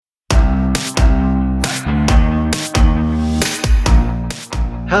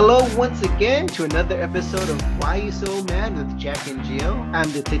Hello once again to another episode of Why You So Mad with Jack and Gio.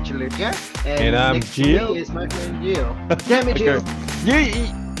 I'm the titular Jack, And and I'm next to me Gio. is my friend Gio. Damn it, Okay.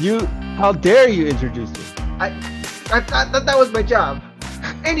 Gio! You, how dare you introduce me? I thought that was my job.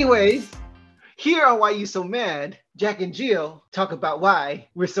 Anyways, here on Why You So Mad, Jack and Gio talk about why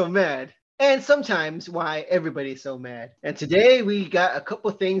we're so mad, and sometimes why everybody's so mad. And today we got a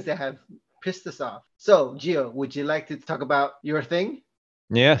couple things that have pissed us off. So, Gio, would you like to talk about your thing?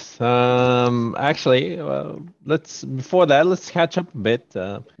 Yes. Actually, let's catch up a bit.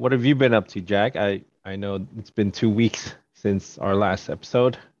 What have you been up to, Jack? I know it's been 2 weeks since our last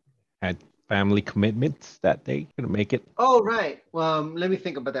episode. Had family commitments that day. Couldn't make it. Oh, right. Well, let me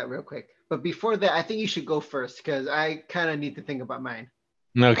think about that real quick. But before that, I think you should go first because I kind of need to think about mine.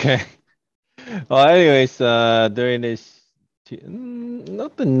 Okay. Well, anyways, during this,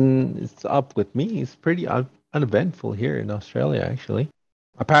 nothing is up with me. It's pretty uneventful here in Australia, actually.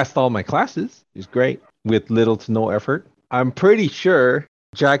 I passed all my classes. It's great with little to no effort. I'm pretty sure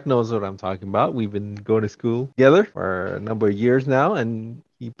Jack knows what I'm talking about. We've been going to school together for a number of years now, and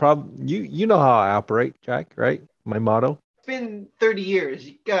you know how I operate, Jack, right? My motto: It's been 30 years.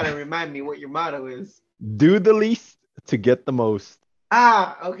 You gotta remind me what your motto is. do the least to get the most.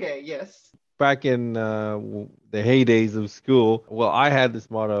 Ah, okay, yes. Back in the heydays of school, well, I had this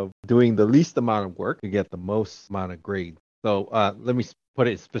motto of doing the least amount of work to get the most amount of grade. So let me put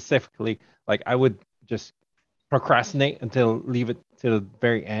it specifically. Like I would just procrastinate until leave it to the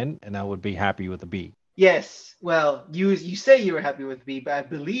very end, and I would be happy with a B. Yes. Well, you say you were happy with me, but I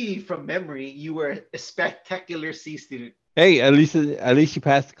believe from memory you were a spectacular C student. Hey, at least you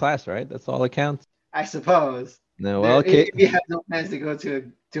passed the class, right? That's all that counts. I suppose. No, well, There, okay. if you have no plans to go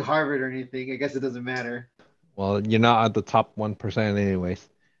to Harvard or anything, I guess it doesn't matter. Well, you're not at the top 1%, anyways.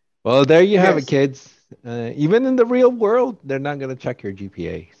 Well, there you have it, Yes. kids. Even in the real world, they're not gonna check your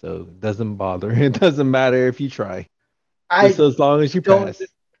GPA, so it doesn't bother. It doesn't matter if you try, just I as long as you don't pass.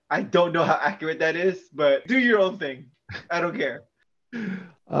 I don't know how accurate that is, but do your own thing. I don't care.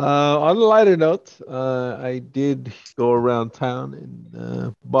 On a lighter note, I did go around town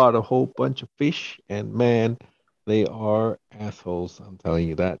and bought a whole bunch of fish, and man, they are assholes. I'm telling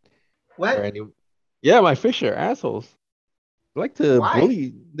you that. Or What? any, yeah, my fish are assholes. Why?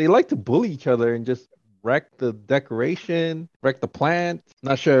 They like to bully each other and just wreck the decoration, wreck the plant.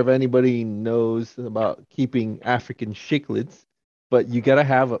 Not sure if anybody knows about keeping African cichlids, but you gotta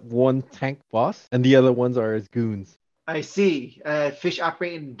have one tank boss and the other ones are as goons. I see. Fish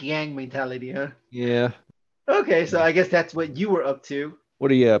operate in gang mentality, huh? Yeah. Okay, so I guess that's what you were up to.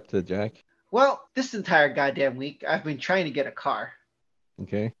 What are you up to, Jack? Well, this entire goddamn week, I've been trying to get a car.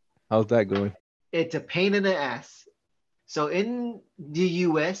 Okay. How's that going? It's a pain in the ass. So in the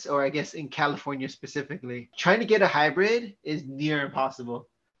US, or I guess in California specifically, trying to get a hybrid is near impossible.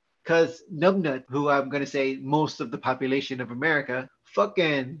 Because Numbnut, who I'm going to say most of the population of America,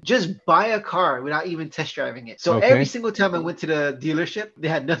 fucking just buy a car without even test driving it. So every Okay. single time I went to the dealership, they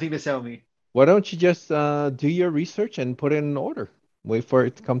had nothing to sell me. Why don't you just do your research and put in an order? Wait for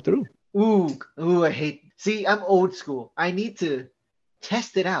it to come through. Ooh, I hate. See, I'm old school. I need to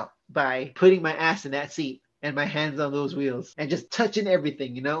test it out by putting my ass in that seat and my hands on those wheels and just touching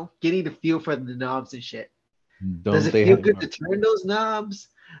everything, getting the feel for the knobs and shit. Does Don't it they feel have good to turn those knobs?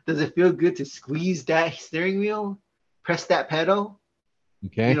 Does it feel good to squeeze that steering wheel? Press that pedal?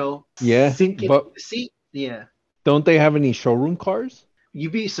 okay? Yeah, Sink into but the seat? Yeah. don't they have any showroom cars?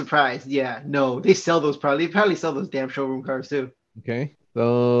 You'd be surprised. Yeah. No, they sell those probably. They probably sell those damn showroom cars too. Okay.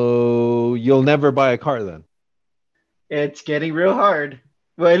 So you'll never buy a car then. It's getting real hard.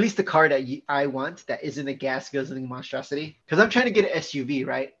 Well, at least the car that I want that isn't a gas guzzling monstrosity. Because I'm trying to get an SUV,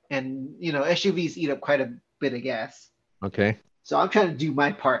 right? And, SUVs eat up quite a bit of gas. Okay. So I'm trying to do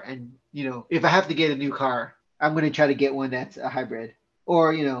my part. And, if I have to get a new car, I'm going to try to get one that's a hybrid.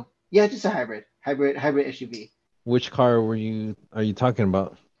 Or, yeah, just a hybrid. Hybrid SUV. Which car are you talking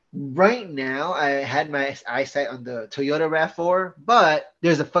about? Right now, I had my eyesight on the Toyota RAV4, but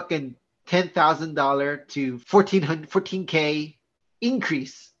there's a fucking $10,000 to 14K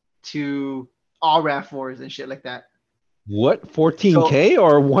increase to all RAV4s and shit like that. What? So 14K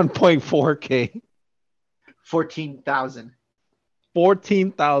or 1.4K? 14,000.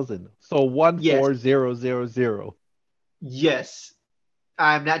 14,000. So Yes, 14000. yes.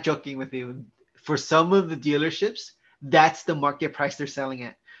 I'm not joking with you. For some of the dealerships, that's the market price they're selling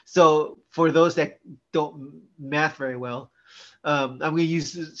at. So for those that don't math very well, I'm going to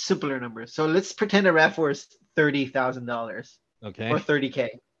use simpler numbers. So let's pretend a RAV4 is $30,000 or Okay. 30K.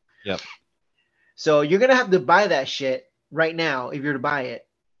 Yep. So you're gonna have to buy that shit right now if you're to buy it.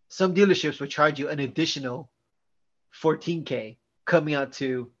 Some dealerships will charge you an additional 14K. coming out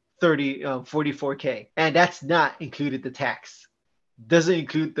to 44K, and that's not included the tax. Doesn't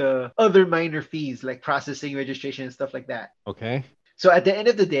include the other minor fees like processing, registration, and stuff like that. Okay. So at the end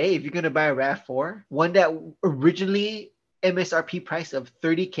of the day, if you're gonna buy a RAV4, one that originally MSRP price of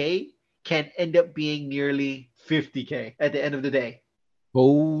 30K can end up being nearly 50K at the end of the day.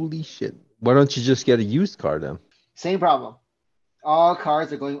 Holy shit. Why don't you just get a used car then? Same problem. All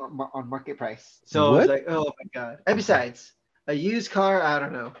cars are going on market price. So it's What? like, oh my god. And besides, a used car, I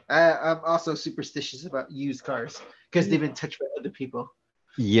don't know. I'm also superstitious about used cars because they've been touched by other people.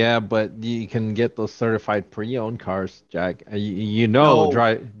 Yeah, but you can get those certified pre-owned cars, Jack. No,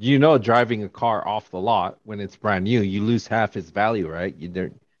 Driving a car off the lot when it's brand new, you lose half its value, right?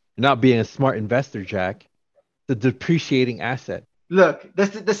 You're not being a smart investor, Jack. The depreciating asset. look,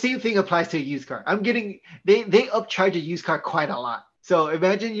 that's the same thing applies to a used car. I'm getting they upcharge a used car quite a lot. So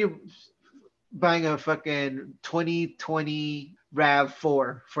imagine you buying a fucking 2020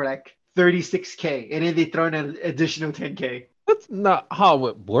 RAV4 for like 36K, and then they throw in an additional 10K. That's not how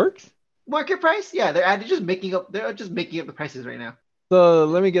it works. Market price? Yeah, they're just making up the prices right now. So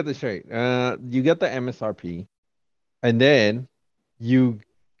let me get this straight. You get the MSRP, and then you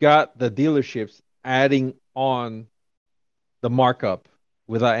got the dealerships adding on the markup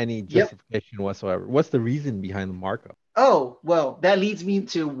without any Yep. justification whatsoever. What's the reason behind the markup? Oh, well, that leads me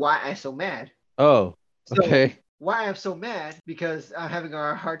to why I'm so mad. Oh, So, okay. why I'm so mad because I'm having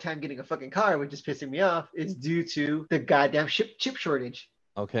a hard time getting a fucking car, which is pissing me off, is due to the goddamn chip shortage.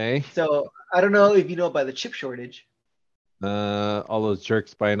 Okay. So, I don't know if you know about the chip shortage. All those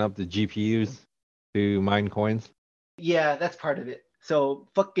jerks buying up the GPUs to mine coins. Yeah, that's part of it. So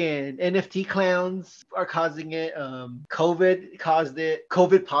fucking NFT clowns are causing it. COVID caused it.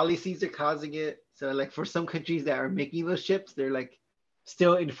 COVID policies are causing it. So like for some countries that are making those chips, they're like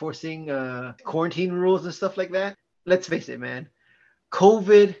still enforcing quarantine rules and stuff like that. Let's face it, man.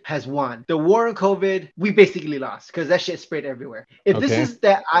 COVID has won. The war on COVID, we basically lost because that shit spread everywhere. Okay.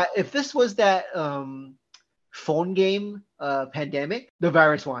 If this was that phone game pandemic, the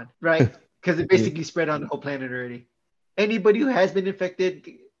virus won, right? Because it Yeah. basically spread on the whole planet already. Anybody who has been infected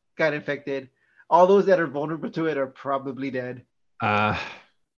got infected. All those that are vulnerable to it are probably dead. Uh,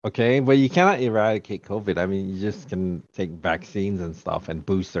 okay, but you cannot eradicate COVID. I mean, you just can take vaccines and stuff and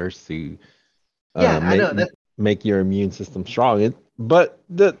boosters to Yeah, I make know. That's make your immune system strong. But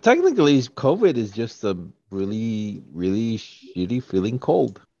the technically, COVID is just a really, really shitty feeling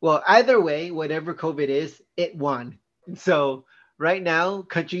cold. well, either way, whatever COVID is, it won. So right now,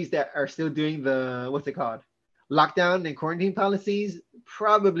 countries that are still doing the what's it called? Lockdown and quarantine policies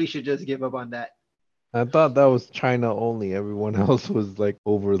probably should just give up on that. I thought that was China only. Everyone else was like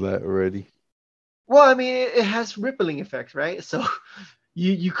over that already. Well, I mean, it has rippling effects, right? So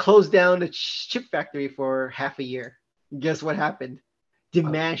you close down a chip factory for half a year. Guess what happened?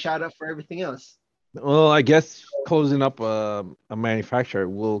 Demand shot up for everything else. Well, I guess closing up a manufacturer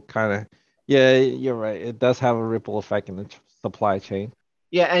will kind of, yeah, you're right. It does have a ripple effect in the supply chain.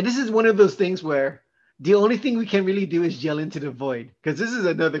 Yeah, and this is one of those things where the only thing we can really do is yell into the void because this is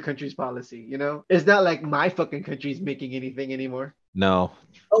another country's policy, you know? It's not like my fucking country's making anything anymore. No.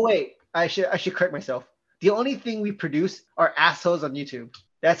 Oh wait, I should correct myself. The only thing we produce are assholes on YouTube.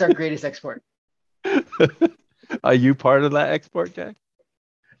 That's our greatest export. Are you part of that export, Jack?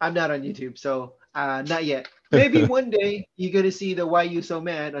 I'm not on YouTube, so not yet. Maybe one day you're gonna see the "Why You So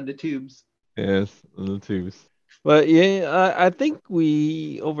Mad" on the tubes. Yes, little twos. But yeah, I think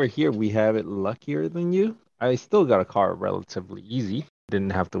we over here we have it luckier than you. I still got a car relatively easy.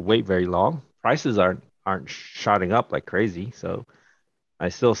 Didn't have to wait very long. Prices aren't shooting up like crazy, so I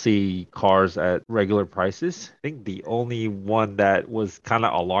still see cars at regular prices. I think the only one that was kind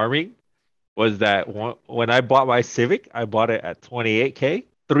of alarming was that when I bought my Civic, I bought it at 28K.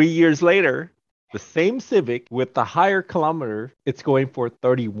 3 years later, the same Civic with the higher kilometer, it's going for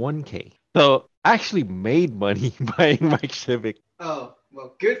 31K. So I actually made money buying my Civic. Oh,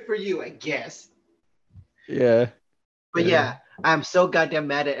 well, good for you, I guess. Yeah. But Yeah. yeah, I'm so goddamn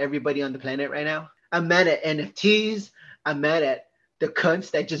mad at everybody on the planet right now. I'm mad at NFTs. I'm mad at the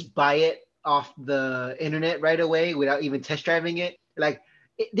cunts that just buy it off the internet right away without even test driving it. Like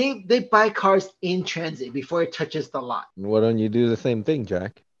they buy cars in transit before it touches the lot. Why don't you do the same thing,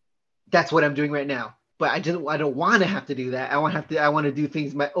 Jack? That's what I'm doing right now. But I don't want to have to do that. I want to do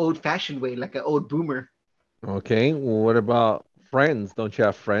things my old fashioned way, like an old boomer. Okay. Well, what about friends? Don't you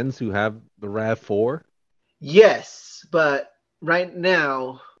have friends who have the RAV4? Yes, but right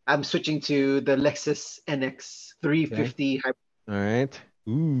now I'm switching to the Lexus NX Okay. 350 hybrid. All right.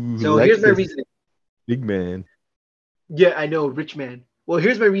 Ooh, So here's my Lexus, reasoning. big man. Yeah, I know, rich man. Well,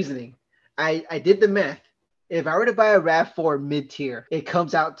 here's my reasoning. I did the math. If I were to buy a RAV4 mid-tier, it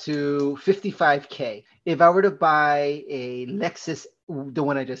comes out to 55K. If I were to buy a Lexus, the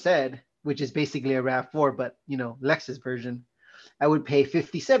one I just said, which is basically a RAV4, but Lexus version, I would pay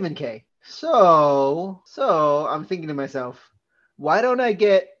 57K. So I'm thinking to myself, why don't I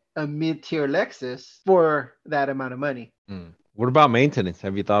get a mid-tier Lexus for that amount of money? What about maintenance?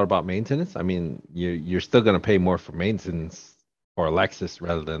 Have you thought about maintenance? I mean, you're still gonna pay more for maintenance for a Lexus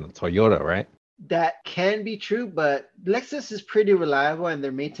rather than a Toyota, right? That can be true, but Lexus is pretty reliable and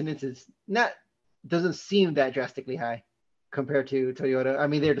their maintenance is not doesn't seem that drastically high compared to Toyota. I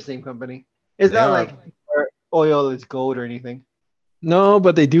mean, they're the same company. It's They not are. like their oil is gold or anything. No,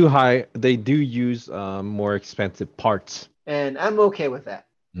 but they do use more expensive parts. And I'm okay with that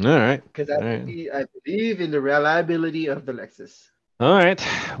All right. because All right. I believe in the reliability of the Lexus. All right.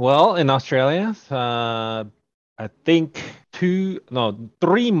 Well, in Australia, I think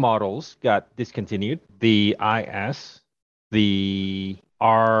three models got discontinued. The IS, the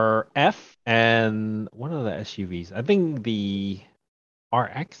RF, and one of the SUVs. I think the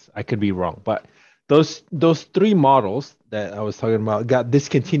RX. I could be wrong, but those three models that I was talking about got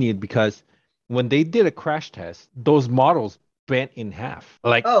discontinued because when they did a crash test, those models bent in half.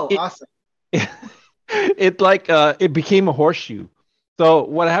 Like Oh, awesome. it became a horseshoe. So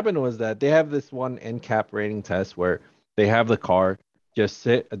what happened was that they have this one NCAP rating test where they have the car just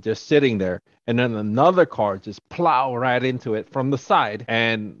sitting there, and then another car just plow right into it from the side,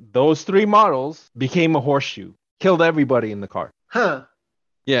 and those three models became a horseshoe, killed everybody in the car. Huh.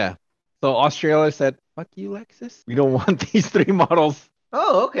 Yeah. So Australia said, "Fuck you, Lexus. We don't want these three models."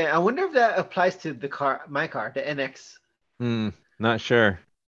 Oh, okay. I wonder if that applies to my car, the NX. Not sure.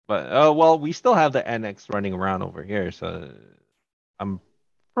 But well, we still have the NX running around over here, so I'm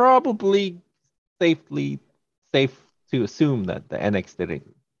probably safely safe to assume that the NX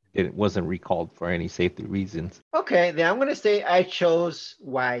didn't wasn't recalled for any safety reasons. Okay, then I'm gonna say I chose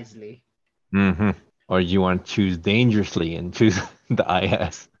wisely. Mm-hmm. Or you want to choose dangerously and choose the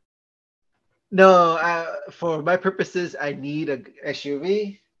IS. No, for my purposes, I need a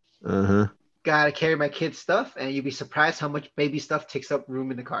SUV. Uh-huh. Gotta carry my kids' stuff, and you'd be surprised how much baby stuff takes up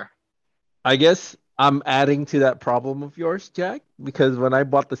room in the car. I guess I'm adding to that problem of yours, Jack, because when I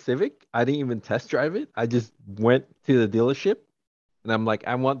bought the Civic, I didn't even test drive it. I just went to the dealership and I'm like,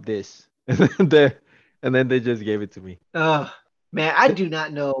 I want this. And then they just gave it to me. Oh, man, I do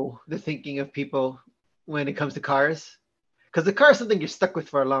not know the thinking of people when it comes to cars. Because the car is something you're stuck with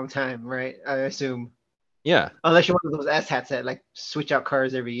for a long time, right? I assume. Yeah. Unless you're one of those asshats that like switch out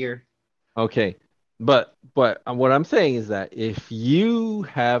cars every year. Okay. But what I'm saying is that if you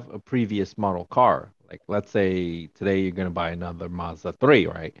have a previous model car, like let's say today you're gonna buy another Mazda 3,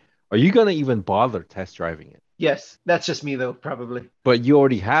 right? Are you gonna even bother test driving it? Yes, that's just me though, probably. But you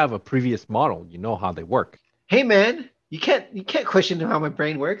already have a previous model, you know how they work. Hey man, you can't question how my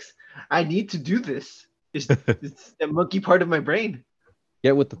brain works. I need to do this. It's the monkey part of my brain.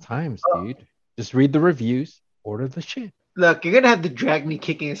 Get with the times, Oh, dude. Just read the reviews, order the shit. look, you're gonna have to drag me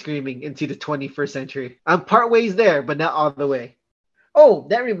kicking and screaming into the 21st century. I'm part ways there, but not all the way. Oh,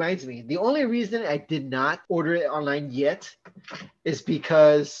 that reminds me. The only reason I did not order it online yet is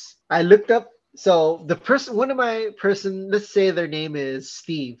because I looked up. So the person, one of my person, let's say their name is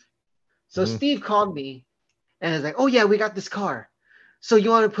Steve. So Mhm. Steve called me and is like, "Oh yeah, we got this car. So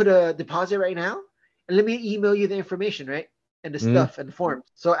you want to put a deposit right now? And let me email you the information, right? And the Mhm. stuff and the forms."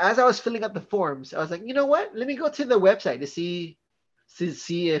 So as I was filling out the forms, I was like, you know what? Let me go to the website to see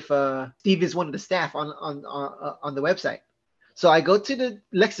if Steve is one of the staff on the website. So I go to the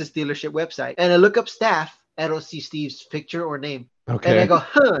Lexus dealership website and I look up staff. I don't see Steve's picture or name. And I Okay. go,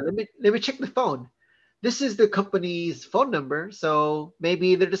 let me check the phone. This is the company's phone number, so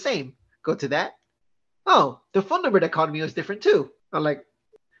maybe they're the same. Go to that. Oh, the phone number that called me was different too. I'm like,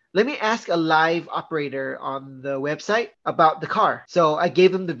 let me ask a live operator on the website about the car. So I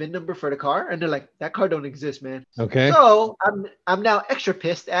gave them the VIN number for the car, and they're like, that car don't exist, man. Okay. So I'm now extra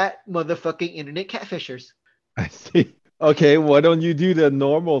pissed at motherfucking internet catfishers. I see. Okay, why don't you do the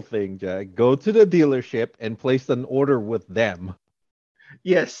normal thing, Jack? Go to the dealership and place an order with them.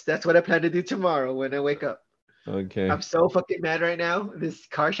 Yes, that's what I plan to do tomorrow when I wake up. Okay. I'm so fucking mad right now. This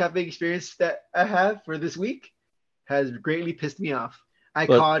car shopping experience that I have for this week has greatly pissed me off. I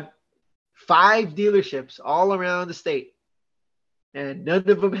But called 5 dealerships all around the state, and none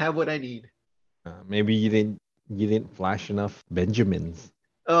of them have what I need. maybe you didn't flash enough Benjamins.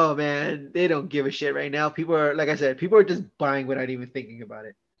 Oh man, they don't give a shit right now. People are, like I said, people are just buying without even thinking about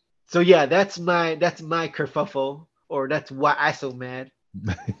it. So yeah, that's my kerfuffle, or that's why I so mad.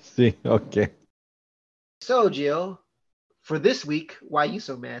 I see. Okay. So Gio, for this week, why you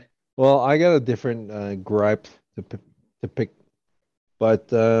so mad? Well, I got a different gripe to pick,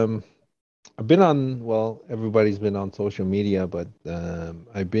 but I've been on, well, everybody's been on social media, but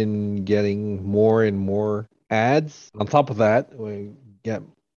I've been getting more and more ads. On top of that, get,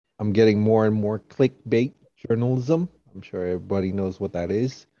 I'm getting more and more clickbait journalism. I'm sure everybody knows what that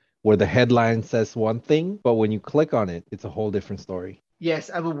is, where the headline says one thing, but when you click on it, it's a whole different story.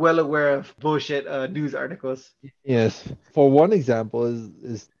 Yes, I'm well aware of bullshit news articles. Yes. For one example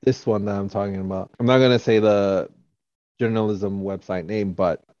is this one that I'm talking about. I'm not gonna say the journalism website name,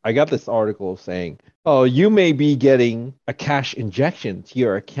 but I got this article saying, "Oh, you may be getting a cash injection to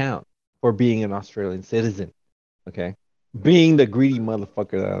your account for being an Australian citizen." Okay, being the greedy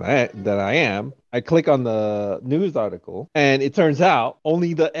motherfucker that I am, I click on the news article, and it turns out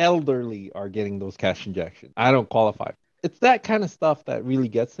only the elderly are getting those cash injections. I don't qualify. It's that kind of stuff that really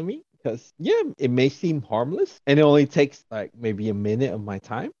gets to me because yeah, it may seem harmless, and it only takes like maybe a minute of my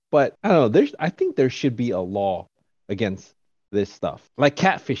time, but I don't know. I think there should be a law against this stuff. Like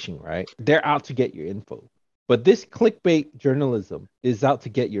catfishing, right? They're out to get your info. But this clickbait journalism is out to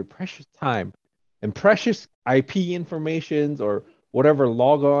get your precious time and precious IP informations or whatever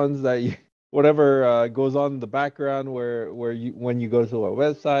logons that you whatever goes on in the background where you when you go to a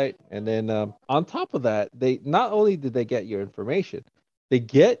website, and then on top of that, they not only did they get your information, they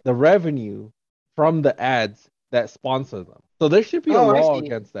get the revenue from the ads that sponsor them. So there should be a Oh, I law see.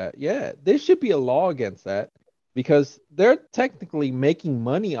 against that. Yeah, there should be a law against that because they're technically making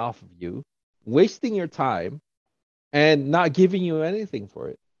money off of you, wasting your time, and not giving you anything for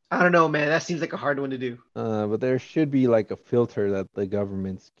it. I don't know, man. That seems like a hard one to do. But there should be like a filter that the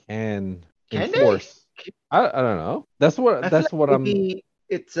governments can Can they? enforce. I don't know. That's what I feel that's like what I'm. maybe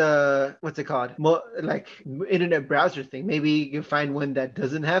it's what's it called? Like internet browser thing. Maybe you find one that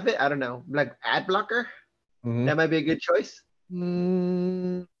doesn't have it. I don't know. Like ad blocker. Mhm. That might be a good choice.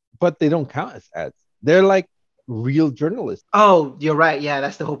 Mm, but they don't count as ads. They're like real journalists. Oh, you're right. Yeah,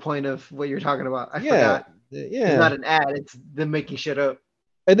 that's the whole point of what you're talking about. I Yeah, forgot. It's yeah. not an ad. It's them making shit up.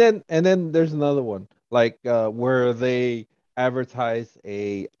 And then there's another one like where they advertise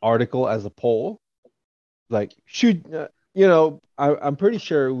a article as a poll. Like should I'm pretty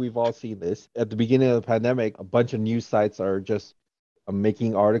sure we've all seen this at the beginning of the pandemic. A bunch of news sites are just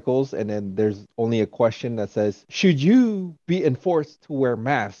making articles, and then there's only a question that says, should you be enforced to wear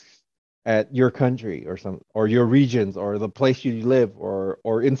masks at your country or some or your regions or the place you live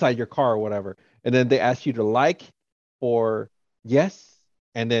or inside your car or whatever, and then they ask you to like for yes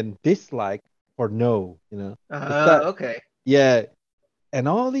and then dislike for no. It's that. Okay. Yeah. And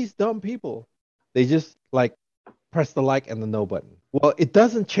all these dumb people, they just like press the like and the no button. Well, it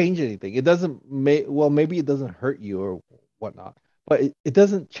doesn't change anything. It doesn't well, maybe it doesn't hurt you or whatnot, but it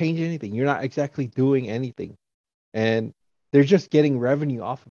doesn't change anything. You're not exactly doing anything. And they're just getting revenue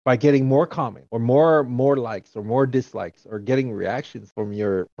off by getting more comments or more likes or more dislikes or getting reactions from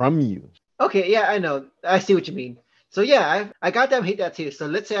you. Okay, yeah, I know. I see what you mean. So yeah, I goddamn hate that too. So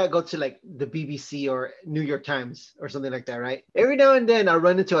let's say I go to like the BBC or New York Times or something like that, right? Every now and then I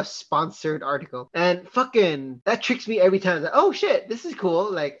run into a sponsored article, and fucking that tricks me every time. Like, oh shit, this is cool.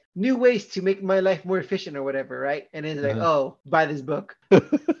 Like new ways to make my life more efficient or whatever, right? And it's like, Uh-huh. oh, buy this book.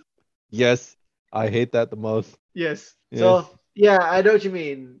 Yes, I hate that the most. Yes. Yes. So yeah, I know what you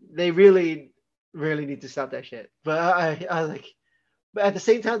mean. They really, really need to stop that shit. But I like, but at the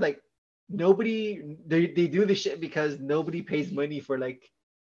same time, like nobody they do this shit because nobody pays money for like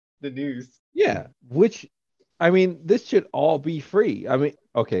the news. Yeah, which I mean, this should all be free. I mean,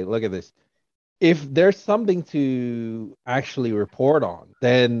 okay, look at this. If there's something to actually report on,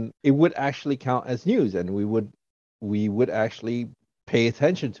 then it would actually count as news, and we would actually pay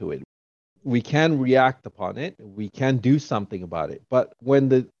attention to it. We can react upon it. We can do something about it. But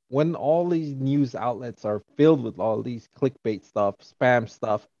when all these news outlets are filled with all these clickbait stuff, spam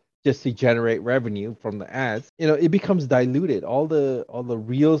stuff, just to generate revenue from the ads, it becomes diluted. All the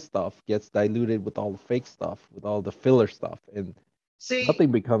real stuff gets diluted with all the fake stuff, with all the filler stuff, and See,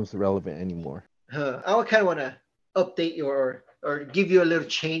 nothing becomes relevant anymore. I would kind of want to update your or give you a little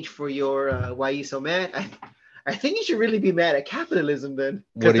change for your why you so mad. I think you should really be mad at capitalism then,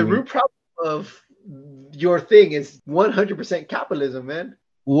 What because do you the mean? root problem of your thing is 100% capitalism, man.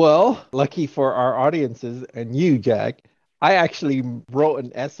 Well, lucky for our audiences and you, Jack, I actually wrote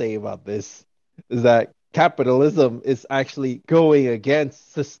an essay about this. Is that capitalism is actually going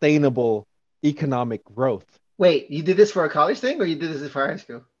against sustainable economic growth. Wait, you did this for a college thing or you did this for high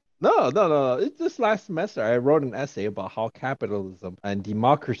school? No, no, no. It's this last semester. I wrote an essay about how capitalism and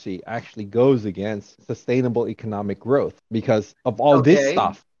democracy actually goes against sustainable economic growth because of all this Okay.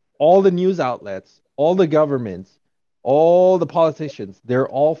 stuff, all the news outlets, all the governments. All the politicians, they're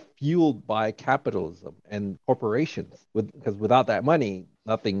all fueled by capitalism and corporations. Because without that money,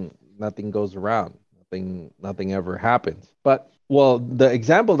 nothing goes around. Nothing ever happens. But well, the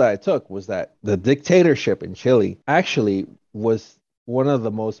example that I took was that the dictatorship in Chile actually was one of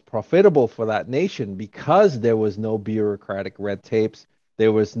the most profitable for that nation because there was no bureaucratic red tapes,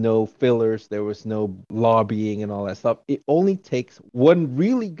 there was no fillers, there was no lobbying and all that stuff. It only takes one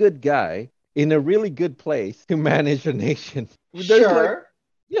really good guy in a really good place to manage a nation. There's like, Sure.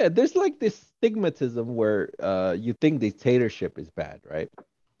 yeah, there's like this stigmatism where you think dictatorship is bad, right?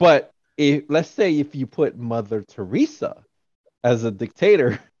 But if let's say if you put Mother Teresa as a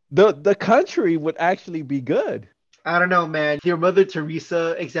dictator, the country would actually be good. I don't know, man. Your Mother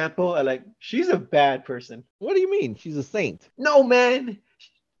Teresa example, I like. She's a bad person. What do you mean? She's a saint. No, man.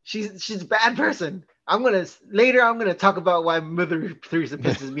 She's a bad person. I'm gonna talk about why Mother Teresa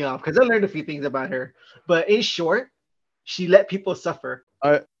pisses me off because I learned a few things about her. But in short, she let people suffer.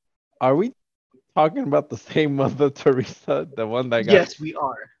 Are are we talking about the same Mother Teresa, the one that got Yes, we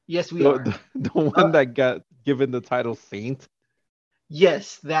are. Yes, we the, are. the one Uh, that got given the title saint?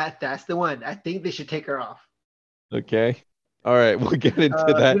 yes, that's the one. I think they should take her off. Okay. All right, we'll get into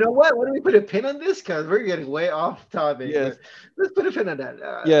You that. know what? Why don't we put a pin on this? Because we're getting way off topic. Yes. But let's put a pin on that.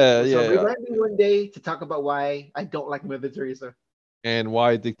 Yeah, So yeah, yeah. remind me one day to talk about why I don't like Mother Teresa. And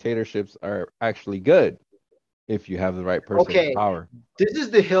why dictatorships are actually good if you have the right person in Okay, power. this is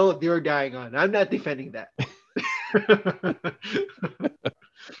the hill you're dying on. I'm not defending that.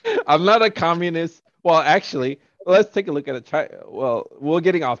 I'm not a communist. Well, actually, let's take a look at it. Well, we're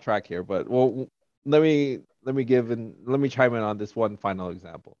getting off track here, but let me chime in on this one final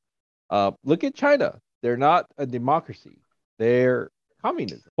example. Look at China. They're not a democracy. They're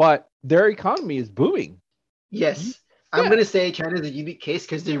communism, but their economy is booming. Yes, I'm Yeah. gonna say China's a unique case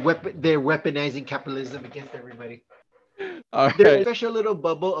because they're weaponizing capitalism against everybody. All They're in a right. special little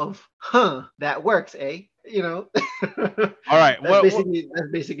bubble of, that works, eh? You know, All right. that's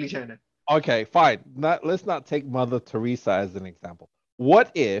basically China. Okay, fine. Let's not take Mother Teresa as an example.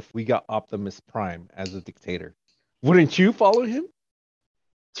 What if we got Optimus Prime as a dictator? Wouldn't you follow him?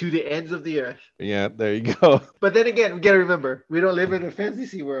 To the ends of the earth. Yeah, there you go. But then again, we gotta remember, we don't live in a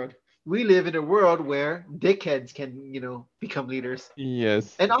fantasy world. We live in a world where dickheads can, become leaders,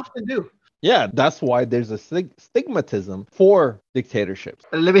 Yes. and often do. Yeah, that's why there's a stigmatism for dictatorships.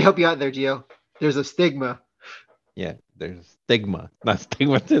 Let me help you out there, Gio. There's a stigma. Yeah, there's stigma, not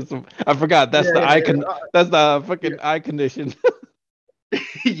stigmatism. I forgot. That's Yeah, the yeah, icon. That's the yeah. fucking eye condition.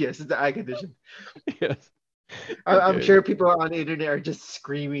 Yes, it's the eye condition. Yes. I'm Okay. sure people on the internet are just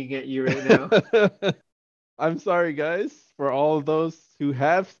screaming at you right now. I'm sorry, guys, for all of those who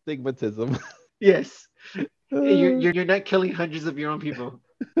have stigmatism. Yes, you're not killing hundreds of your own people.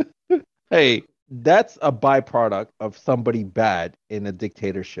 Hey, that's a byproduct of somebody bad in a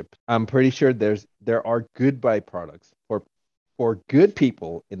dictatorship. I'm pretty sure there are good byproducts for good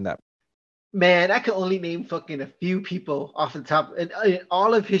people in that. Man, I can only name fucking a few people off the top. In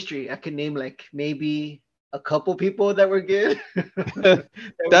all of history, I can name like maybe a couple people that were good. That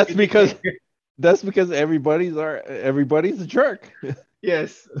were That's good because dictators. everybody's a jerk.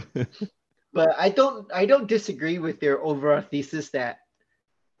 Yes, but I don't disagree with their overall thesis that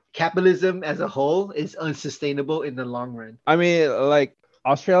capitalism as a whole is unsustainable in the long run. I mean, like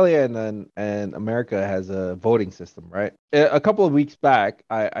Australia and America has a voting system, right? A couple of weeks back,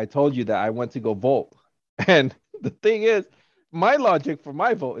 I told you that I went to go vote, and the thing is, my logic for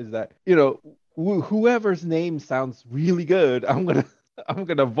my vote is that whoever's name sounds really good, I'm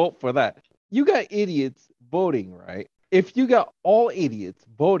gonna vote for that. You got idiots voting, right? If you got all idiots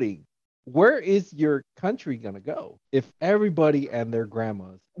voting, where is your country gonna go? If everybody and their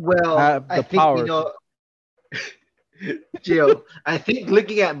grandmas Well, have I the think power to. Jill, I think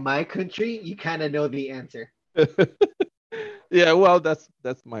looking at my country, you kind of know the answer. Yeah, well, that's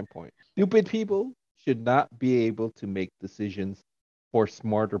my point. Stupid people should not be able to make decisions for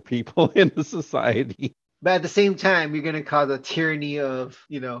smarter people in the society. But at the same time, you're gonna cause a tyranny of,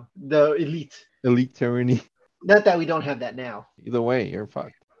 the elite. Elite tyranny. Not that we don't have that now, Either way, you're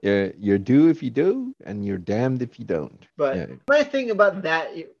fucked. You're due if you do, and you're damned if you don't. but Yeah. my thing about that,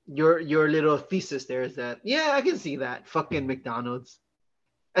 your little thesis there is that, yeah, I can see that fucking McDonald's.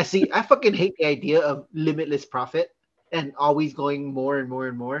 I fucking hate the idea of limitless profit and always going more and more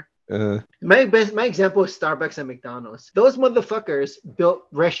and more. Uh, My example is Starbucks and McDonald's. Those motherfuckers built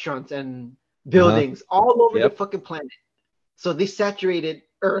restaurants and huh. buildings all over the Yep. fucking planet. So they saturated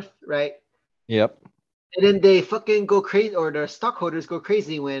Earth, right? Yep. And then they fucking go crazy, or the stockholders go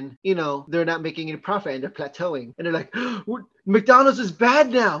crazy when, they're not making any profit and they're plateauing. And they're like, McDonald's is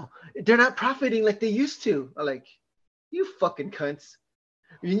bad now. They're not profiting like they used to. I'm like, You fucking cunts.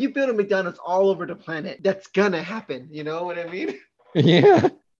 When you build a McDonald's all over the planet, that's gonna happen. You know what I mean? Yeah,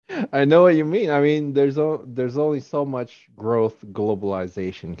 I know what you mean. I mean, there's only so much growth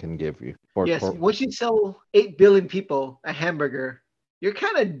globalization can give you. Yes, once you sell 8 billion people a hamburger, you're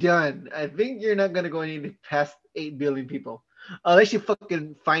kind of done. I think you're not gonna go any past 8 billion people, unless you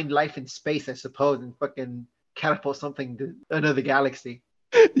fucking find life in space, I suppose, and fucking catapult something to another galaxy.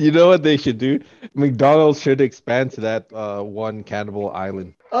 You know what they should do? McDonald's should expand to that one Cannibal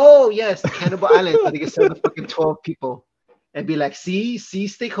Island. Oh yes, Cannibal Island, so they can sell the fucking 12 people, and be like, see,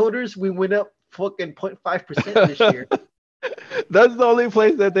 stakeholders, we went up fucking 0.5% this year. That's the only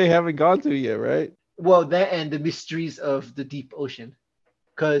place that they haven't gone to yet, right? Well, that and the mysteries of the deep ocean,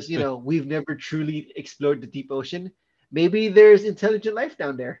 because we've never truly explored the deep ocean. Maybe there's intelligent life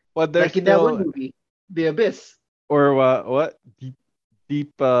down there, But there's like in that one still movie, The Abyss. or what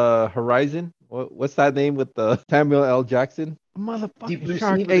deep horizon. What's that name with the Samuel L. Jackson? A Deep motherfucking Blue Sea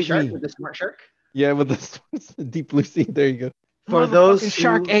shark with the ate shark, me. with the smart shark. Yeah, with the deep blue sea. There you go. For Motherfucking those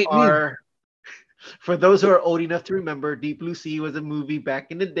shark who ate me. are For those who are old enough to remember, Deep Blue Sea was a movie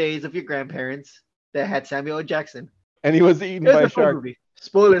back in the days of your grandparents that had Samuel L. Jackson. And he was eaten It was by a a fun shark. movie.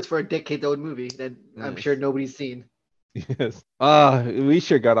 Spoilers for a decade-old movie that I'm Yes. sure nobody's seen. Yes. We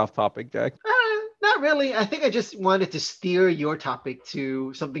sure got off topic, Jack. Not really. I think I just wanted to steer your topic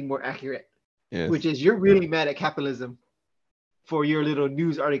to something more accurate, which Yes. is you're really mad at capitalism for your little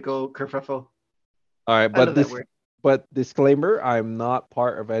news article, kerfuffle. All right, I love that word. but disclaimer: I'm not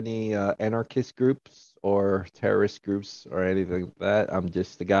part of any anarchist groups or terrorist groups or anything like that. I'm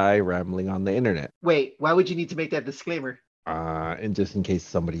just a guy rambling on the internet. Wait, why would you need to make that disclaimer? And just in case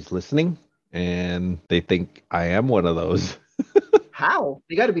somebody's listening and they think I am one of those. How?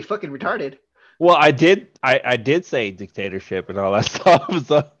 You got to be fucking retarded. Well, I did say dictatorship and all that stuff.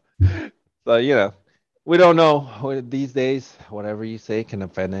 So we don't know these days. Whatever you say can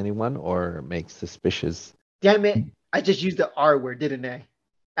offend anyone or make suspicious. Damn it. I just used the R word, didn't I?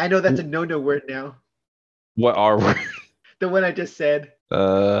 I know that's a no-no word now. What are we? The one I just said.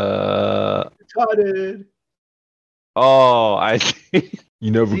 Retarded. Oh, I see.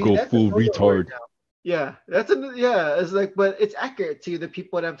 You never See, go that's a full no-no word retard. now. Yeah, it's like, but it's accurate to the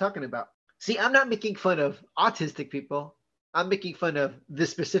people that I'm talking about. See, I'm not making fun of autistic people. I'm making fun of the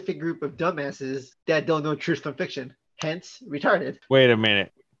specific group of dumbasses that don't know truth from fiction. Hence, retarded. Wait a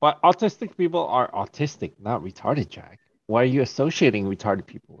minute. But autistic people are autistic, not retarded, Jack. Why are you associating retarded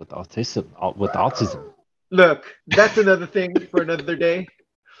people with autism? Look, that's another thing for another day.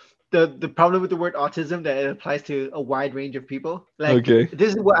 The problem with the word autism that it applies to a wide range of people. Like Okay.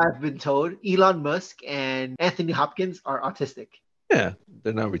 this is what I've been told. Elon Musk and Anthony Hopkins are autistic. Yeah,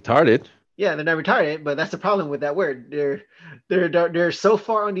 they're not retarded. Yeah, they're not retarded, but that's the problem with that word. They're so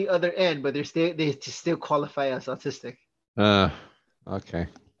far on the other end, but they still qualify as autistic. Okay.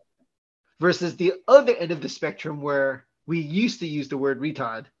 Versus the other end of the spectrum where we used to use the word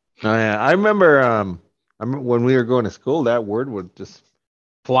retard. Oh yeah, I remember when we were going to school, that word would just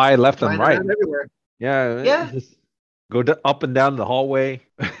fly left and Flying right. around everywhere. Yeah, Yeah. just go up and down the hallway.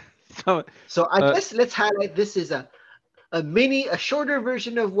 So I guess let's highlight this is a shorter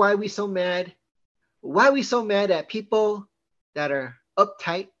version of why we so mad. Why we so mad at people that are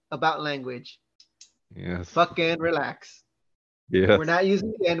uptight about language. Yes. Fucking relax. Yeah. We're not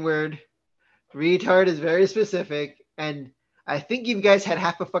using the N-word. Retard is very specific, and I think if you guys had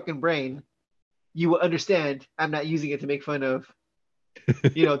half a fucking brain, you will understand I'm not using it to make fun of,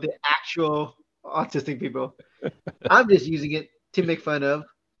 the actual autistic people. I'm just using it to make fun of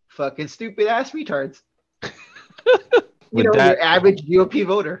fucking stupid ass retards. Your average GOP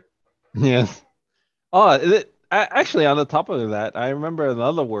voter. Yes. Oh, actually, on the top of that, I remember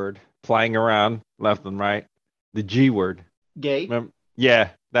another word flying around left and right. The G word. Gay.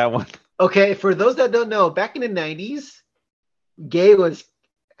 Yeah, that one. Okay, for those that don't know, back in the 90s, gay was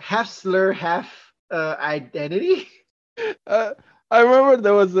half slur, half identity. I remember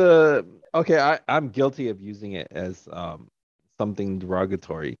there was I'm guilty of using it as something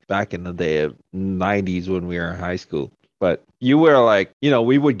derogatory back in the day of 90s when we were in high school. But you were like,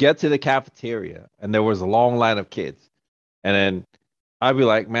 we would get to the cafeteria and there was a long line of kids. And then I'd be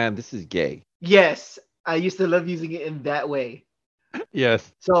like, man, this is gay. Yes, I used to love using it in that way.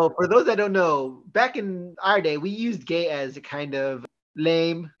 Yes. So for those that don't know, back in our day, we used gay as a kind of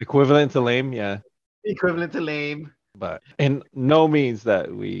lame. Equivalent to lame, yeah. Equivalent to lame. But in no means that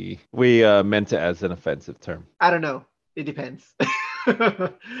we meant it as an offensive term. I don't know. It depends.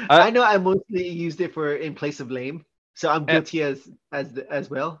 I know I mostly used it in place of lame. So I'm guilty as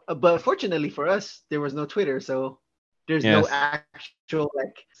well. But fortunately for us, there was no Twitter, so There's no Yes. actual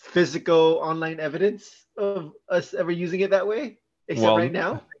like physical online evidence of us ever using it that way, except right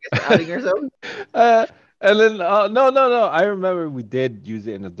Well, now. I guess we're outing ourselves. uh, and then no. I remember we did use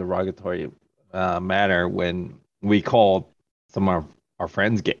it in a derogatory manner when we called some of our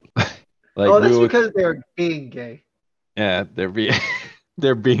friends gay. Like Oh, we that's would, because they're being gay. yeah, they're being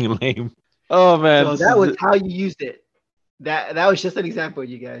they're being lame. Oh man, So this that is was how you used it. That was just an example,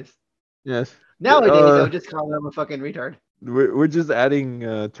 you guys. yes. Nowadays, I would just call them a fucking retard. We're just adding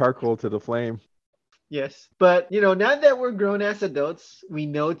charcoal to the flame. Yes. But, now that we're grown as adults, we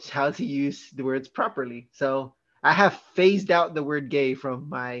know how to use the words properly. So I have phased out the word gay from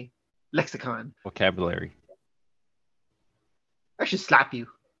my lexicon. Vocabulary. I should slap you.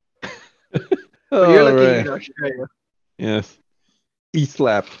 But you're All lucky you're in right. Australia. Yes.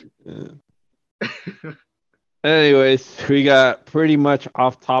 E-slap. Anyways, we got pretty much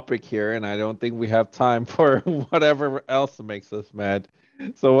off topic here, and I don't think we have time for whatever else makes us mad.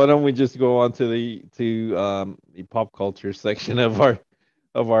 So why don't we just go on to the pop culture section of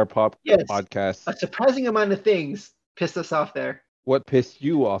our pop Yes. podcast. A surprising amount of things pissed us off there. What pissed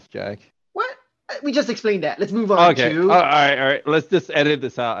you off, Jack? What? We just explained that. Let's move on Okay, to. all right, all right. Let's just edit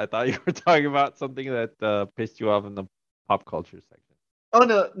this out. I thought you were talking about something that pissed you off in the pop culture section. Oh,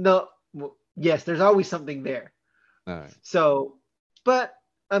 no, no. Well, yes, there's always something there. All right. So, but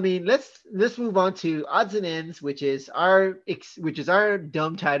I mean, let's move on to odds and ends, which is our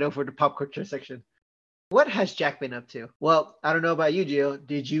dumb title for the pop culture section. What has Jack been up to? Well, I don't know about you, Gio.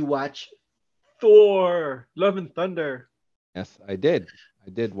 Did you watch Thor: Love and Thunder? Yes, I did. I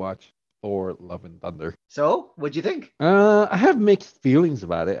did watch Thor: Love and Thunder. So, what'd you think? I have mixed feelings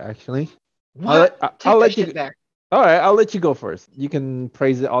about it actually. What? I'll Take that let you. shit back. All right, I'll let you go first. You can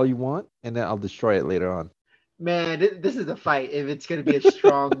praise it all you want, and then I'll destroy it later on. Man, this is a fight if it's gonna be a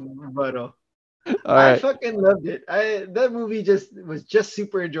strong rebuttal. All I right. fucking loved it. That movie was just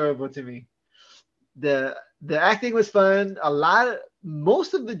super enjoyable to me. The acting was fun.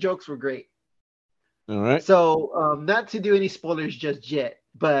 Most of the jokes were great. All right. So, not to do any spoilers just yet,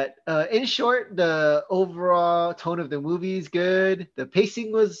 but in short, the overall tone of the movie is good. The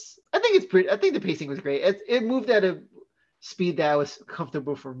pacing was, I think the pacing was great. It moved at a speed that was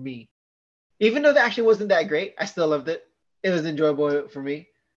comfortable for me. Even though the action wasn't that great, I still loved it. It was enjoyable for me.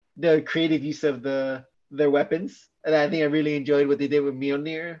 The creative use of their weapons, and I think I really enjoyed what they did with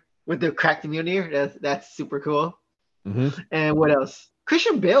Mjolnir, with the cracked Mjolnir. That's super cool. Mm-hmm. And what else?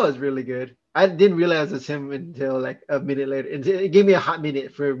 Christian Bale is really good. I didn't realize it's him until like a minute later. It gave me a hot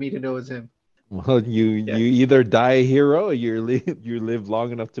minute for me to know it's him. Well, you Yeah, you either die a hero or you live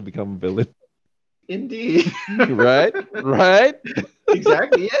long enough to become a villain. indeed. Right? Right?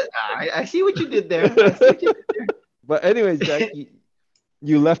 Exactly. Yeah, I see what you did there. I see what you did But anyways, Jack, there.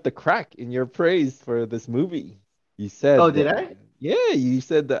 you left a crack in your praise for this movie. You Oh, said did that, I? yeah, you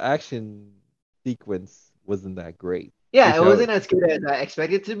said the action sequence wasn't that great, Yeah, which it I wasn't as good as I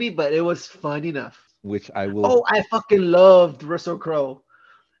expected it to be, but it was fun enough. which I will. Oh, I fucking loved Russell Crowe.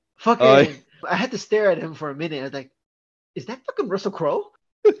 Uh, Fucking, I had to stare at him for a minute. I was like, is that fucking Russell Crowe?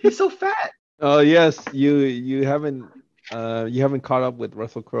 He's so fat. oh yes, you haven't caught up with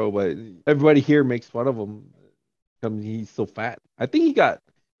Russell Crowe, but everybody here makes fun of him because he's so fat. I think he got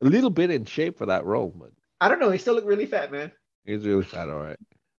a little bit in shape for that role, but I don't know. He still looked really fat, man. he's really fat. All right.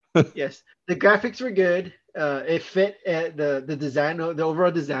 Yes, the graphics were good. It fit the design, the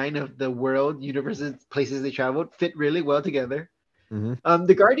overall design of the world, universes, places they traveled fit really well together. Hmm.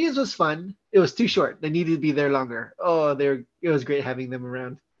 The Guardians was fun. It was too short. They needed to be there longer. Oh, it was great having them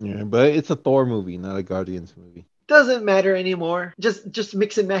around. Yeah, but it's a Thor movie, not a Guardians movie. Doesn't matter anymore. Just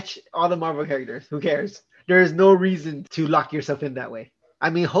mix and match all the Marvel characters. Who cares? There is no reason to lock yourself in that way. I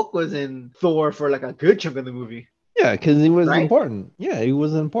mean, Hulk was in Thor for like a good chunk of the movie, Yeah, because he was right? important. Yeah, he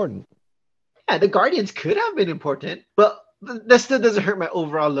was important. Yeah, the Guardians could have been important, but that still doesn't hurt my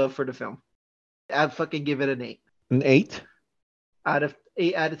overall love for the film. I'd fucking give it an 8 An 8. out of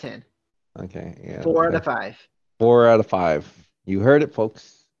 8 out of 10. Okay, yeah, 4 out of 5. 4 out of 5. You heard it,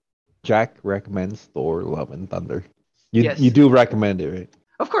 folks. Jack recommends Thor: Love and Thunder. You Yes, do recommend it, right?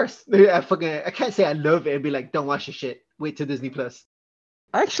 of course. I can't say I love it and be like, don't watch the shit. Wait till Disney Plus.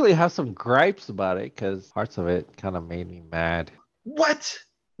 I actually have some gripes about it because parts of it kind of made me mad. What?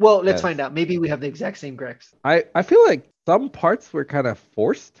 Well, let's Yes. find out. Maybe we have the exact same gripes. I feel like some parts were kind of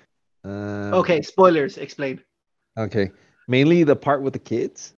forced. Um, Okay, spoilers. Explain. okay. Mainly the part with the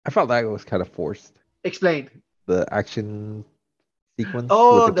kids. I felt that was kind of forced. Explain. The action sequence with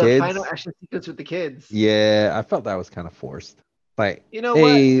Oh, the the final kids. action sequence with the kids. Yeah, I felt that was kind of forced. Like, You know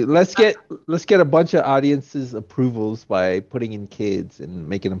what? hey, let's get a bunch of audiences approvals by putting in kids and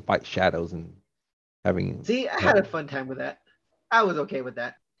making them fight shadows and having See, I had a having. fun time with that. I was okay with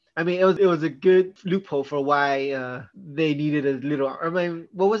that. I mean, it was a good loophole for why they needed a little. I mean,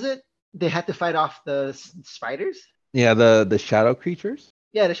 what was it? They had to fight off the spiders. Yeah, the shadow creatures.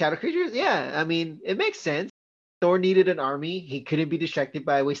 Yeah, the shadow creatures. Yeah, I mean, it makes sense. Thor needed an army. He couldn't be distracted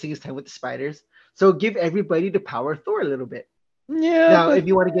by wasting his time with the spiders. So give everybody the power of Thor a little bit. Yeah, Now, but if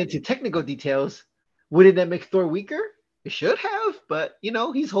you want to get into technical details, wouldn't that make Thor weaker? It should have, but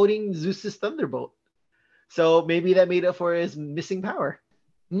he's holding Zeus's thunderbolt. So maybe that made up for his missing power.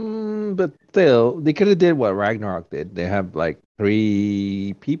 but still, they could have did what Ragnarok did. They have like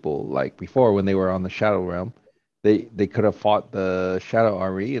three people, like before when they were on the Shadow Realm. They could have fought the Shadow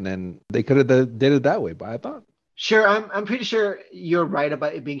Army, and then they could have did it that way. But I thought Sure, I'm pretty sure you're right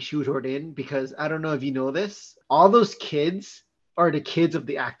about it being shoehorned in because I don't know if you know this. All those kids are the kids of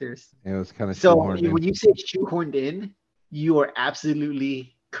the actors. it was kind of So shoehorned in. when you say shoehorned in, you are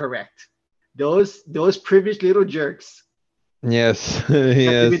absolutely correct. Those privileged little jerks Yes, have to be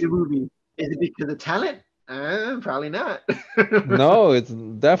in yes. the movie. Is it because of talent? Probably not. No, it's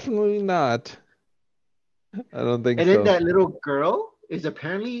definitely not. I don't think And then so. that little girl is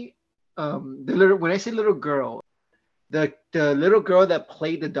apparently the little when I say little girl, the little girl that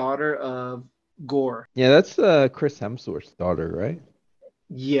played the daughter of Gore. Yeah, that's Chris Hemsworth's daughter, right?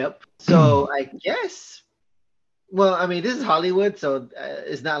 Yep. So I guess. Well, I mean, this is Hollywood, so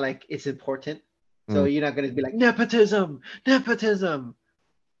it's not like it's important. So Mm, you're not gonna be like nepotism, nepotism.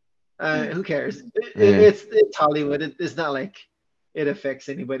 Who cares? yeah. It's Hollywood. It's not like it affects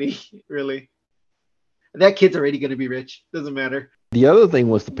anybody really. That kid's already gonna be rich. Doesn't matter. The other thing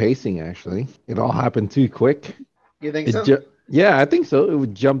was the pacing, actually. It all happened too quick. You think so? Yeah, I think so. It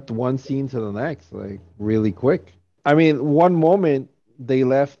would jumped one scene to the next, like really quick. I mean, one moment they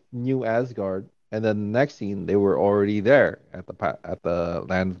left New Asgard, and then the next scene they were already there at at the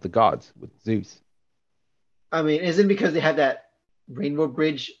land of the gods with Zeus. I mean, isn't it because they have that Rainbow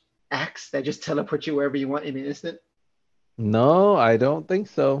Bridge axe that just teleports you wherever you want in an instant? No, I don't think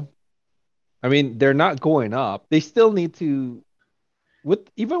so. I mean, they're not going up. They still need to with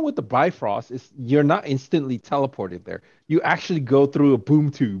even with the Bifrost, is you're not instantly teleported there. You actually go through a boom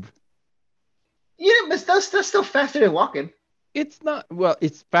tube. Yeah, but that's still faster than walking. It's not well,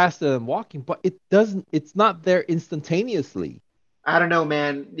 it's faster than walking, but it's not there instantaneously. I don't know,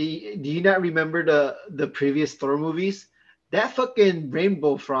 man. Do you not remember the previous Thor movies? That fucking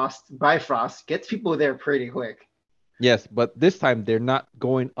Rainbow Frost, Bifrost, gets people there pretty quick. Yes, but this time they're not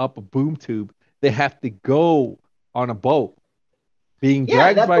going up a boom tube. They have to go on a boat being Yeah,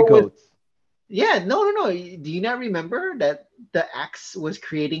 dragged that by boat was. goats. Yeah, no. Do you not remember that the axe was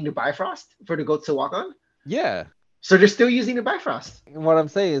creating the Bifrost for the goats to walk on? Yeah. So they're still using the Bifrost. And what I'm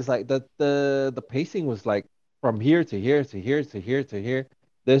saying is like the pacing was like from here to here to here to here to here.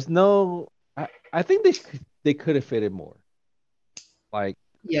 There's no I think they could have fitted more. Like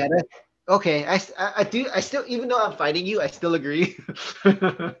Yeah, that's okay. I do. I still, even though I'm fighting you, I still agree.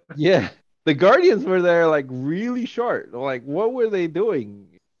 yeah, the Guardians were there like really short. Like, what were they doing?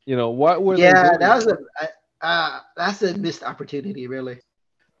 What were they Yeah, doing? that's a missed opportunity, really.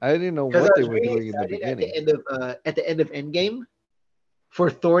 I didn't know Because I what they was were really doing in the excited beginning. at the end of Endgame for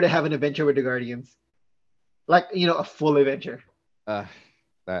Thor to have an adventure with the Guardians, like a full adventure. Uh,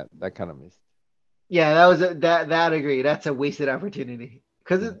 that kind of missed. Yeah, that was that I agree. That's a wasted opportunity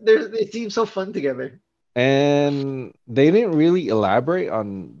because it seems so fun together. And they didn't really elaborate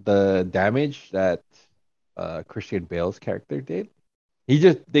on the damage that Christian Bale's character did.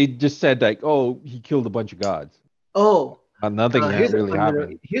 They just said like, oh, he killed a bunch of gods. Oh, Nothing that really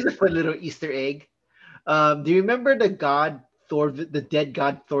happened. here's a fun little Easter egg. Do you remember the god Thor, the dead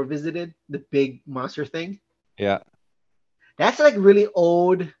god Thor visited, the big monster thing? Yeah. That's like really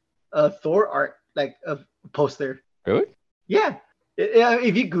old Thor art, like a poster. Really? Yeah,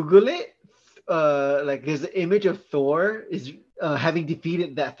 if you Google it, like there's an image of Thor is having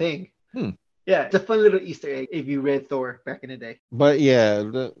defeated that thing. Hmm. Yeah, it's a fun little Easter egg if you read Thor back in the day. But yeah,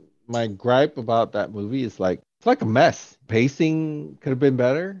 my gripe about that movie is like it's like a mess. Pacing could have been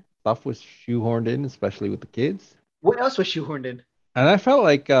better. Stuff was shoehorned in, especially with the kids. What else was shoehorned in? And I felt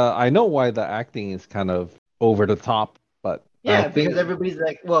like I know why the acting is kind of over the top, but I Yeah, because think everybody's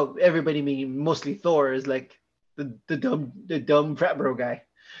like, well, everybody meaning mostly Thor is like the dumb frat bro guy.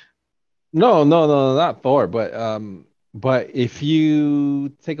 no, not Thor, but if you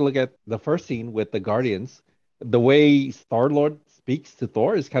take a look at the first scene with the Guardians, the way Star-Lord speaks to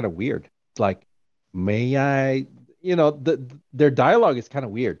Thor is kind of weird. It's like, may I, their dialogue is kind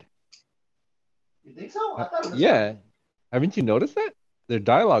of weird. You think so? I thought it was fun. Yeah. Haven't you noticed that? Their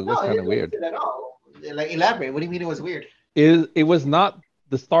dialogue No, was I kind of didn't notice weird. it at all. Like, elaborate. What do you mean it was weird? It was not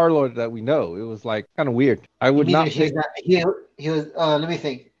the Star-Lord that we know. It was like kind of weird. I You would mean not he's pick not he was let me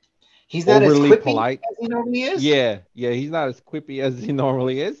think. He's not as overly quippy polite. as he normally is? Yeah, yeah, he's not as quippy as he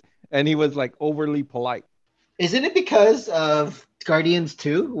normally is, and he was like overly polite. Isn't it because of Guardians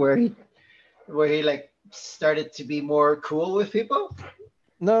 2 where he like started to be more cool with people?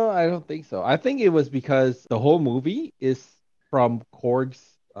 No, I don't think so. I think it was because the whole movie is from Korg's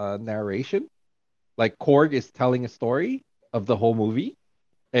narration. Like Korg is telling a story of the whole movie,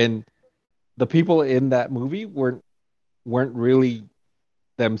 and the people in that movie weren't really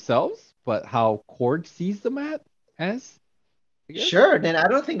themselves, but how Korg sees them as, I guess. Sure, then I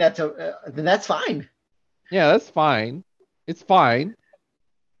don't think then that's fine. Yeah, that's fine. It's fine,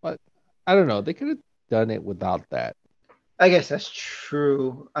 but I don't know. They could have done it without that. I guess that's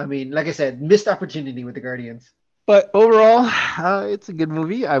true. I mean, like I said, missed opportunity with the Guardians. But overall, it's a good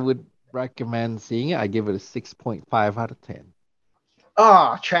movie. I would recommend seeing it. I give it a 6.5 out of 10.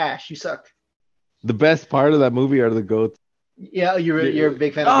 Oh, trash! You suck. The best part of that movie are the goats. Yeah, you're a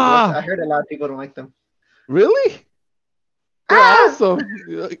big fan of the goats. Ah, I heard a lot of people don't like them. really? They're Ah! awesome.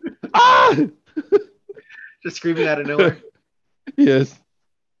 You're like, ah, Just screaming out of nowhere. yes,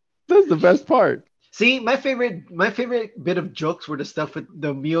 that's the best part. See, my favorite bit of jokes were the stuff with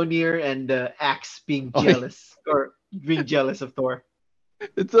the Mjolnir and the axe being Oh, yeah. jealous or being jealous of Thor.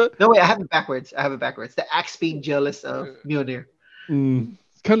 It's a No, wait, I have it backwards. I have it backwards. The axe being jealous of Mjolnir.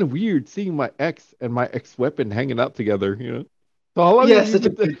 it's kind of weird seeing my ex and my ex weapon hanging out together. So how long Yeah, have you such a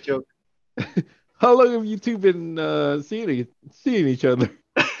been? good joke. How long have you two been seeing each other?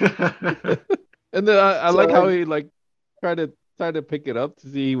 And then I So like how he like try to pick it up to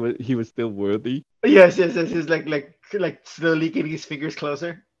see what he was still worthy. yes. He's like slowly getting his fingers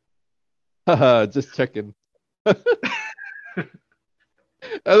closer. Haha, just checking.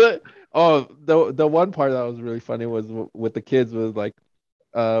 And then, oh, the one part that was really funny was with the kids was like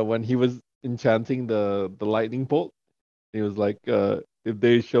when he was enchanting the lightning bolt. He was like if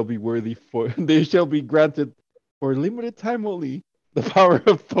they shall be worthy for they shall be granted for a limited time only the power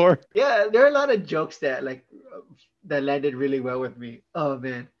of Thor. Yeah, there are a lot of jokes that landed really well with me. Oh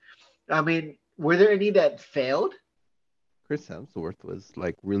man. I mean, were there any that failed? Chris Hemsworth was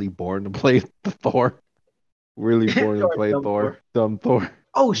like really born to play the Thor. Really born to Or play dumb Thor. Thor? Dumb Thor.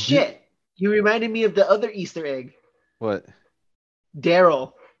 Oh Do shit. You reminded me of the other Easter egg. what?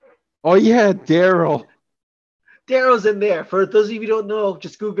 Daryl. Oh yeah, Daryl. Darrow's in there. For those of you who don't know,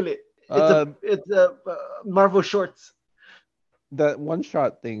 just Google it. Uh, It's a Marvel Shorts. that one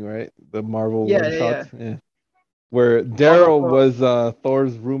shot thing, right? The Marvel Yeah, one yeah, yeah. shots. Yeah. Where Although Daryl for was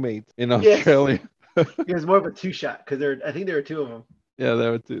Thor's roommate in yes, Australia. it was more of a two shot because I think there were two of them. Yeah, that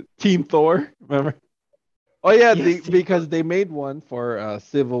was it. Team Thor. Remember? Oh yeah, Yes, because they made one for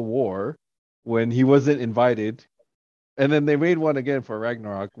Civil War when he wasn't invited, and then they made one again for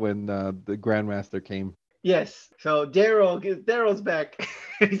Ragnarok when the Grandmaster came. yes. So Daryl's back.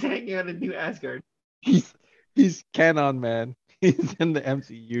 He's hanging out in New Asgard. He's he's canon, man. He's in the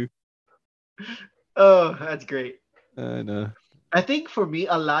MCU. Oh, that's great. And I think for me,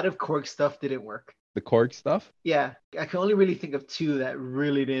 a lot of Korg stuff didn't work. the Korg stuff. Yeah, I can only really think of two that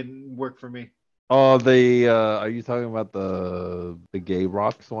really didn't work for me. Oh, the are you talking about the gay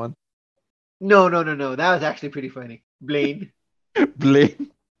rocks one? No. That was actually pretty funny. Blaine.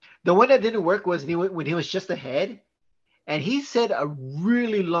 Blame. The one that didn't work was when he was just ahead, and he said a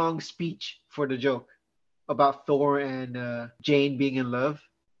really long speech for the joke about Thor and Jane being in love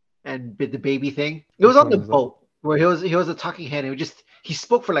and the baby thing. It was Which on one the was that? boat where he was a talking head. And he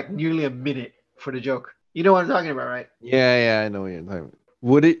spoke for like nearly a minute for the joke. You know what I'm talking about, right? Yeah, I know what you're talking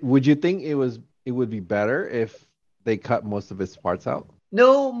about. Would you think it would be better if they cut most of his parts out?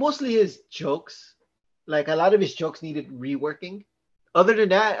 No, mostly his jokes. Like a lot of his jokes needed reworking. Other than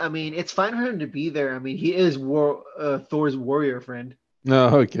that, I mean, it's fine for him to be there. I mean, he is Thor's warrior friend. No,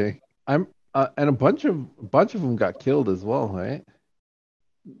 okay. I'm and a bunch of them got killed as well, right?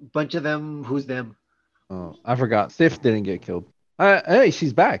 Bunch of them, who's them? Oh, I forgot. Sif didn't get killed. Hey,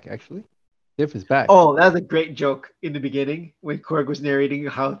 she's back actually. Sif is back. Oh, that was a great joke in the beginning when Korg was narrating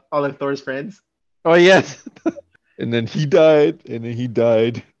how all of Thor's friends. Oh yes. And then he died, and then he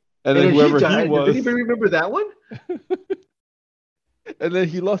died, and And then then he whoever he died. Does was, anybody remember that one? and then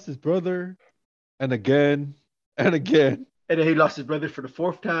he lost his brother, and again, and again. And then he lost his brother for the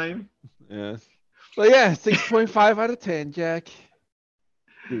fourth time. Yes. But yeah, 6.5 out of 10, Jack.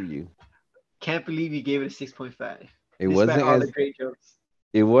 Do you? Can't believe you gave it a 6.5. It Despite wasn't all as the great jokes.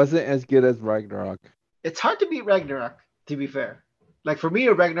 it wasn't as good as Ragnarok. It's hard to beat Ragnarok, to be fair. Like for me,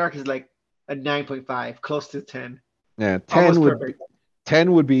 Ragnarok is like a 9.5, close to 10. Yeah, Almost perfect.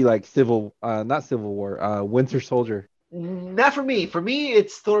 10 would be like not Civil War, Winter Soldier. Not for me. For me,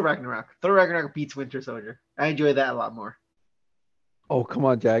 it's Thor Ragnarok. Thor Ragnarok beats Winter Soldier. I enjoy that a lot more. Oh, come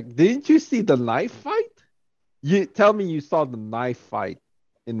on, Jack. Didn't you see the knife fight? You tell me you saw the knife fight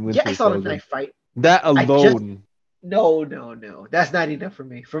in Yeah, I Winter saw the Soldier. knife fight. That I just alone. no. That's not enough for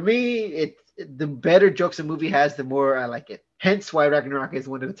me. For me, the better jokes a movie has, the more I like it. Hence why Ragnarok is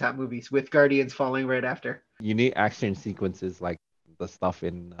one of the top movies, with Guardians following right after. You need action sequences like the stuff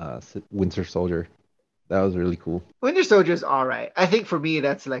in Winter Soldier. That was really cool. Winter Soldier's all right. I think for me,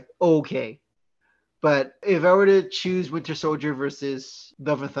 that's like okay. But if I were to choose Winter Soldier versus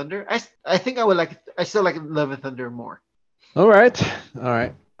Love and Thunder, I think I still like Love and Thunder more. All right. All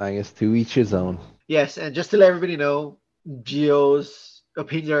right. I guess to each his own. Yes, and just to let everybody know, Gio's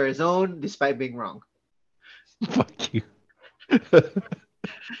opinions are his own, despite being wrong. Fuck you.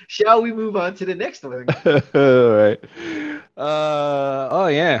 Shall we move on to the next one? All right. Oh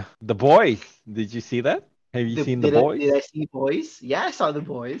yeah, The Boys. Did you see that? Have you seen The Did Boys? I see Boys? Yeah, I saw the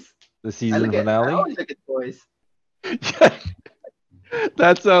Boys. The season I finale? always look at the Boys.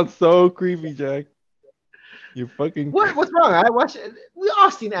 That sounds so creepy, Jack. You fucking What's wrong? I watch it. We all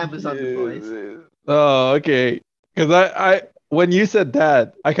seen Amazon The Boys. yeah. Oh, okay. Because I when you said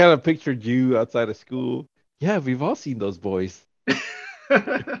that, I kind of pictured you outside of school. Yeah, we've all seen those boys.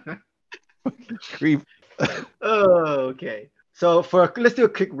 Creep. Okay. So let's do a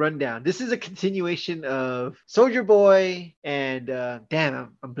quick rundown. This is a continuation of Soldier Boy and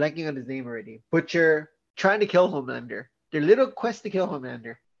damn, I'm blanking on his name already. Butcher trying to kill Homelander. Their little quest to kill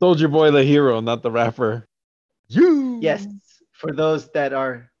Homelander. Soldier Boy, the hero, not the rapper. Yes, You. for those that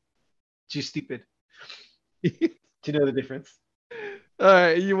are too stupid to know the difference. All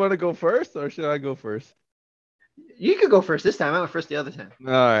right, you want to go first, or should I go first? You could go first this time. I went first the other time.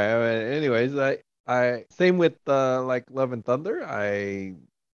 All right. Anyways, I same with like Love and Thunder. I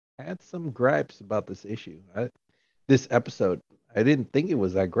had some gripes about this issue. This episode, I didn't think it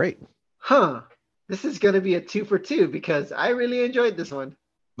was that great. Huh. This is going to be a 2 for 2 because I really enjoyed this one.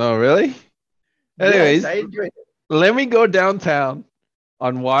 No, really? Yes, Anyways, I enjoyed it. let me go downtown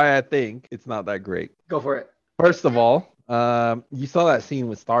on why I think it's not that great. Go for it. First of all, you saw that scene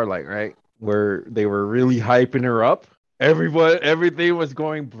with Starlight, right? Where they were really hyping her up. Everything was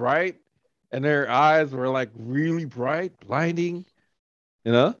going bright, and her eyes were like really bright, blinding.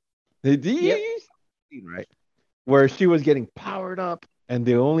 You know, Yep. you see, right? Where she was getting powered up, and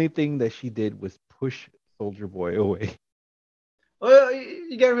the only thing that she did was push Soldier Boy away. Well,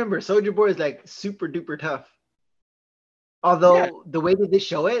 you got to remember, Soldier Boy is like super duper tough. Yeah, Although the way that they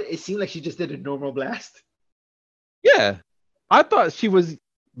show it, it seemed like she just did a normal blast. yeah. I thought she was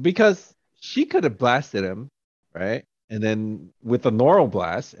because she could have blasted him, right? And then with a normal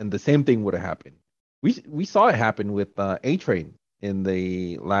blast, and the same thing would have happened. We saw it happen with A Train in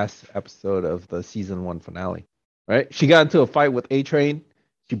the last episode of the season 1 finale, right? She got into a fight with A Train.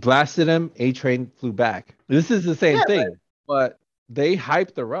 She blasted him. A Train flew back. This is the same Yeah, thing, but they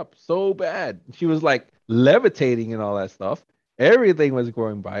hyped her up so bad. She was like levitating and all that stuff. Everything was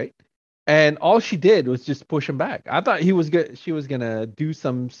going by, and all she did was just push him back. I thought she was gonna do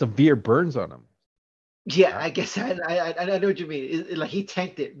some severe burns on him. yeah. Uh, I guess I know what you mean. Like he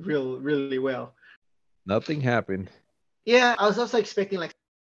tanked it really well. Nothing happened. Yeah, I was also expecting like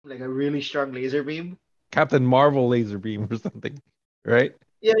a really strong laser beam. Captain Marvel laser beam or something, right?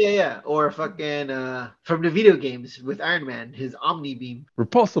 Yeah. Or fucking from the video games with Iron Man, his Omni beam.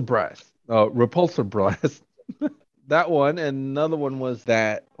 Repulsor blast. Repulsor blast. That one, and another one was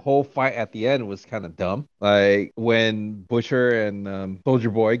that whole fight at the end was kind of dumb. Like when Butcher and Soldier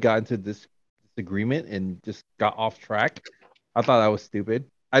Boy got into this disagreement and just got off track. I thought that was stupid.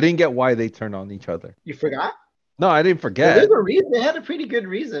 I didn't get why they turned on each other. You forgot? No, I didn't Well, there's forget. a reason. They had a pretty good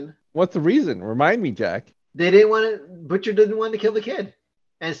reason. What's the reason? Remind me, Jack. They didn't want to. Butcher didn't want to kill the kid,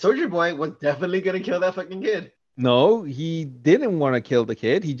 and Soldier Boy was definitely gonna kill that fucking kid. No, he didn't want to kill the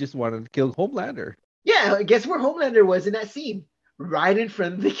kid. He just wanted to kill Homelander. Yeah, guess where Homelander was in that scene? Right in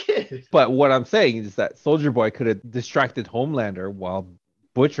front of the kid. But what I'm saying is that Soldier Boy could have distracted Homelander while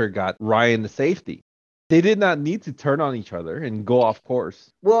Butcher got Ryan to safety. They did not need to turn on each other and go off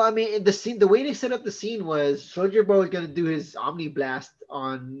course. Well, I mean, the scene, the way they set up the scene was Soldier Boy was gonna do his Omni Blast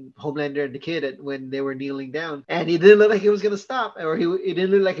on Homelander and the kid when they were kneeling down, and he didn't look like he was gonna stop, or it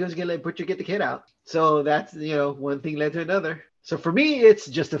didn't look like he was gonna let Butcher get the kid out. So that's one thing led to another. So for me, it's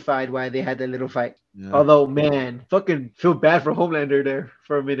justified why they had that little fight. Yeah. Although, man, fucking feel bad for Homelander there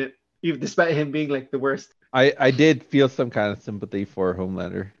for a minute, even despite him being like the worst. I did feel some kind of sympathy for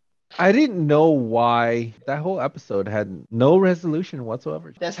Homelander. I didn't know why that whole episode had no resolution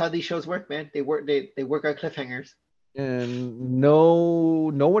whatsoever. That's how these shows work, man. They work on cliffhangers. And no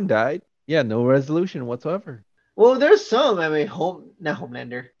one died. Yeah, no resolution whatsoever. Well, there's some. I mean, not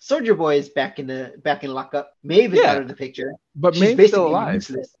Homelander. Soldier Boy is back in lockup. Maeve is out Yeah, of the picture. but She's Maeve's still basically alive.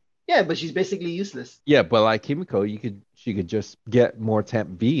 useless. Yeah, but she's basically useless. Yeah, but like Kimiko, she could just get more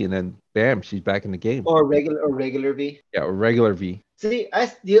temp V and then bam, she's back in the game. Or regular V. Yeah, or regular V. See, I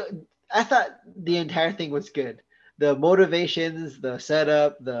thought the entire thing was good. The motivations, the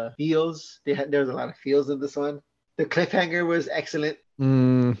setup, the feels. There was a lot of feels in this one. The cliffhanger was excellent.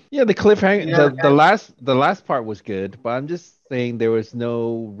 Yeah, the cliffhanger, You know, the last part was good, but I'm just saying there was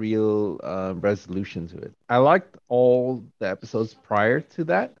no real resolution to it. I liked all the episodes prior to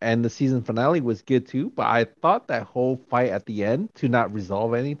that, and the season finale was good too. But I thought that whole fight at the end to not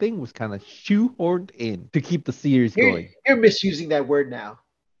resolve anything was kind of shoehorned in to keep the series you're going. you're misusing that word now.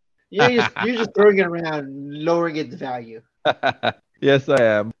 You're just throwing it around, lowering its value. Yes, I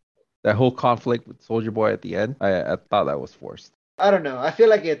am. That whole conflict with Soldier Boy at the end, I thought that was forced. I don't know. I feel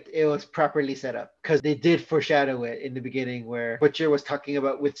like it was properly set up because they did foreshadow it in the beginning where Butcher was talking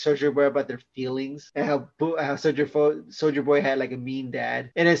about with Soldier Boy about their feelings and how Soldier Boy had like a mean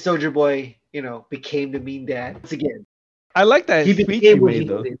dad, and then Soldier Boy, became the mean dad once again. I like that He speech became you what made he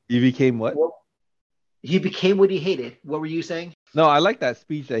though. hated. You became what? Well, he became what he hated. What were you saying? No, I like that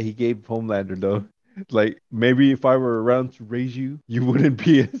speech that he gave Homelander though. Like maybe if I were around to raise you, you wouldn't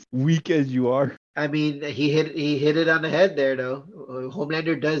be as weak as you are. I mean, he hit it on the head there though.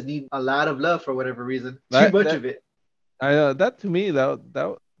 Homelander does need a lot of love for whatever reason. Too That much that of it. that to me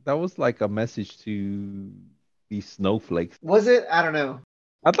that was like a message to these snowflakes. Was it? I don't know.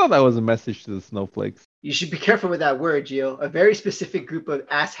 I thought that was a message to the snowflakes. You should be careful with that word, Gio. A very specific group of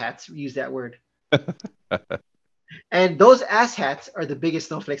asshats use that word. And those asshats are the biggest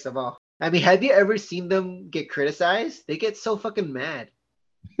snowflakes of all. I mean, have you ever seen them get criticized? They get so fucking mad.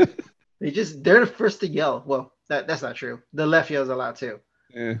 They're the first to yell. Well, that's not true. The left yells a lot too.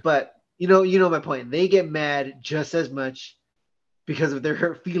 Yeah. But you know my point. They get mad just as much because of their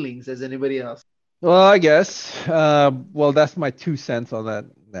hurt feelings as anybody else. Well, I guess. Well, that's my 2 cents on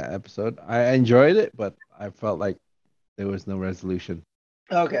that episode. I enjoyed it, but I felt like there was no resolution.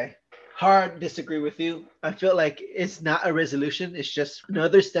 Okay. Hard disagree with you. I feel like it's not a resolution. It's just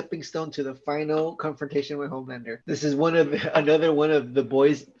another stepping stone to the final confrontation with Homelander. This is another one of the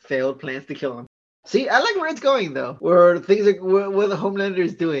boys' failed plans to kill him. See, I like where it's going though. Where things are what the Homelander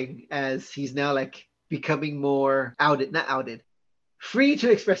is doing as he's now like becoming more outed, not outed, free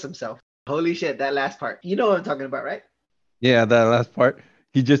to express himself. Holy shit, that last part. You know what I'm talking about, right? Yeah, that last part.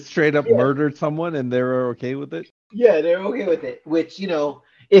 He just straight up Yeah. murdered someone and they were okay with it. Yeah, they're okay with it. Which,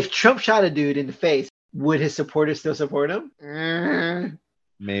 if Trump shot a dude in the face, would his supporters still support him?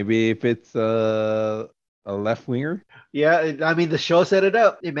 Maybe if it's a left winger. Yeah, I mean, the show set it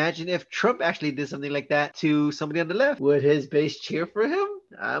up. Imagine if Trump actually did something like that to somebody on the left. Would his base cheer for him?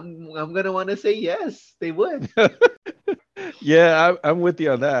 I'm gonna want to say yes, they would. Yeah, I'm with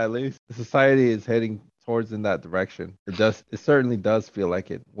you on that. At least society is heading towards in that direction. It certainly does feel like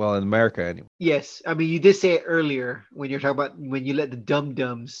it. Well, in America anyway. Yes, I mean, you did say it earlier when you're talking about when you let the dum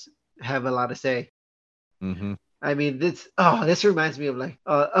dums have a lot to say. Mm-hmm. I mean, this reminds me of like,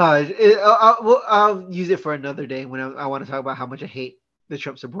 I'll use it for another day when I want to talk about how much I hate the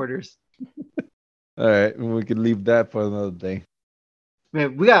Trump supporters. All right, we could leave that for another day.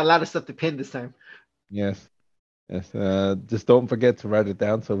 Man, we got a lot of stuff to pin this time. Yes. Yes. Just don't forget to write it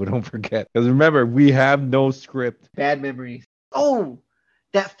down so we don't forget. Because remember, we have no script. Bad memories. Oh,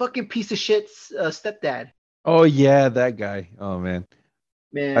 that fucking piece of shit stepdad. Oh yeah, that guy. Oh man.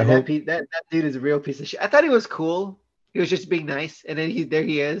 Man, I hope. that dude is a real piece of shit. I thought he was cool. He was just being nice, and then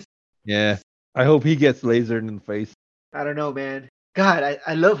he is. Yeah. I hope he gets lasered in the face. I don't know, man. God,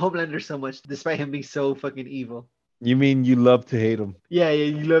 I love Homelander so much, despite him being so fucking evil. You mean you love to hate him? Yeah,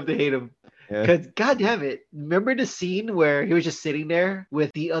 you love to hate him. Yeah. Cause god damn it, remember the scene where he was just sitting there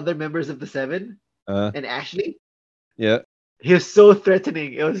with the other members of the Seven and Ashley? Yeah. He was so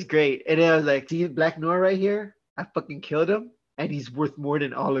threatening. It was great. And then I was like, see Black Noir right here? I fucking killed him, and he's worth more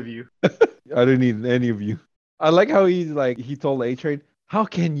than all of you. I don't need any of you. I like how he told A-Train, how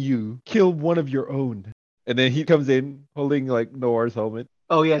can you kill one of your own? And then he comes in holding like Noir's helmet.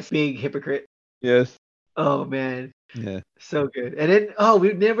 Oh yes, big hypocrite. Yes. Oh man. Yeah. So good. And then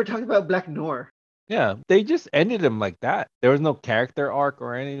we never talked about Black Noir. Yeah. They just ended him like that. There was no character arc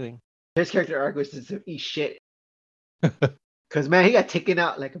or anything. His character arc was just to eat shit. Cause man, he got taken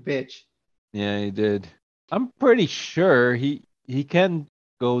out like a bitch. Yeah, he did. I'm pretty sure he can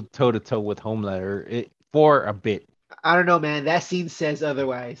go toe to toe with Homelander for a bit. I don't know, man. That scene says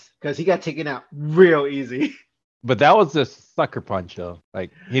otherwise. Cause he got taken out real easy. But that was a sucker punch though.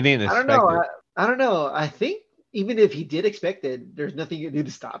 Like he didn't expect it. I don't know. I think even if he did expect it, there's nothing you can do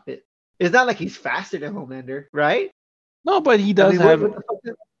to stop it. It's not like he's faster than Homelander, right? No, but he I does mean, have what the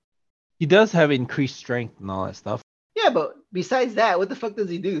fuck? he does have increased strength and all that stuff. Yeah, but besides that, what the fuck does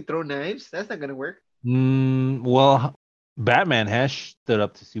he do? Throw knives? That's not gonna work. Well, Batman has stood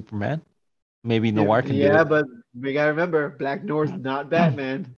up to Superman. Maybe Noir can do Yeah, it. but we gotta remember, Black Noir's not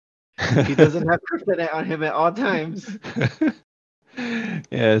Batman. He doesn't have kryptonite on him at all times.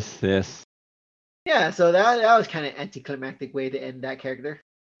 Yes, yes. Yeah, so that was kind of anticlimactic way to end that character.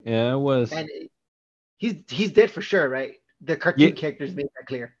 Yeah, it was. And he's dead for sure, right? The Yeah. cartoon characters made that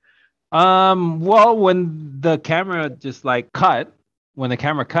clear. Well, when the camera just like cut, when the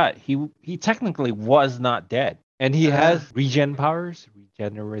camera cut, he technically was not dead, and he has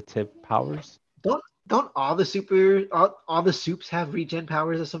regenerative powers. Don't all all the soups have regen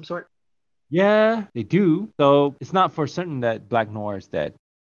powers of some sort? Yeah, they do. So it's not for certain that Black Noir is dead.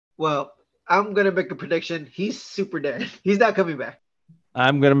 Well, I'm gonna make a prediction. He's super dead. He's not coming back.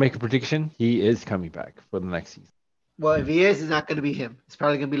 I'm gonna make a prediction. He is coming back for the next season. Well, if he is, it's not gonna be him. It's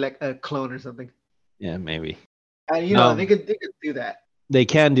probably gonna be like a clone or something. Yeah, maybe. And they could do that. They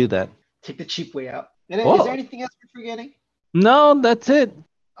can do that. Take the cheap way out. And Oh. is there anything else we're forgetting? No, that's it.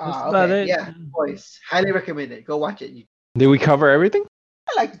 That's about Okay. it. Yeah, boys, highly recommend it. Go watch it. Did we cover everything?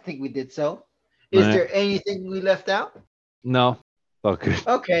 I like to think we did so. Is Right. there anything we left out? No. Oh, good.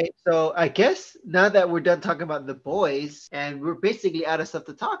 Okay, so I guess now that we're done talking about the boys and we're basically out of stuff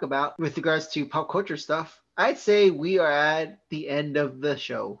to talk about with regards to pop culture stuff, I'd say we are at the end of the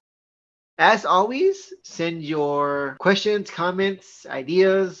show. As always, send your questions, comments,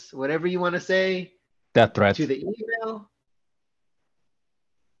 ideas, whatever you want to say Death threats. to the email.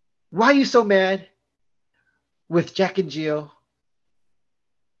 Why you so mad with Jack and Jill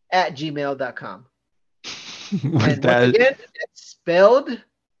at gmail.com. And once again, it's spelled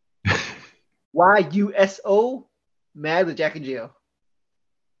YUSO, mad with Jack and Jill.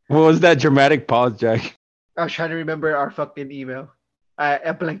 What was that dramatic pause, Jack? I was trying to remember our fucking email.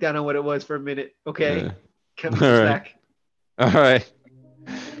 I blanked out on what it was for a minute. Okay. Yeah. Come All right. back. All right.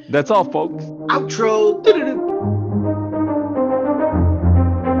 That's all, folks. Outro.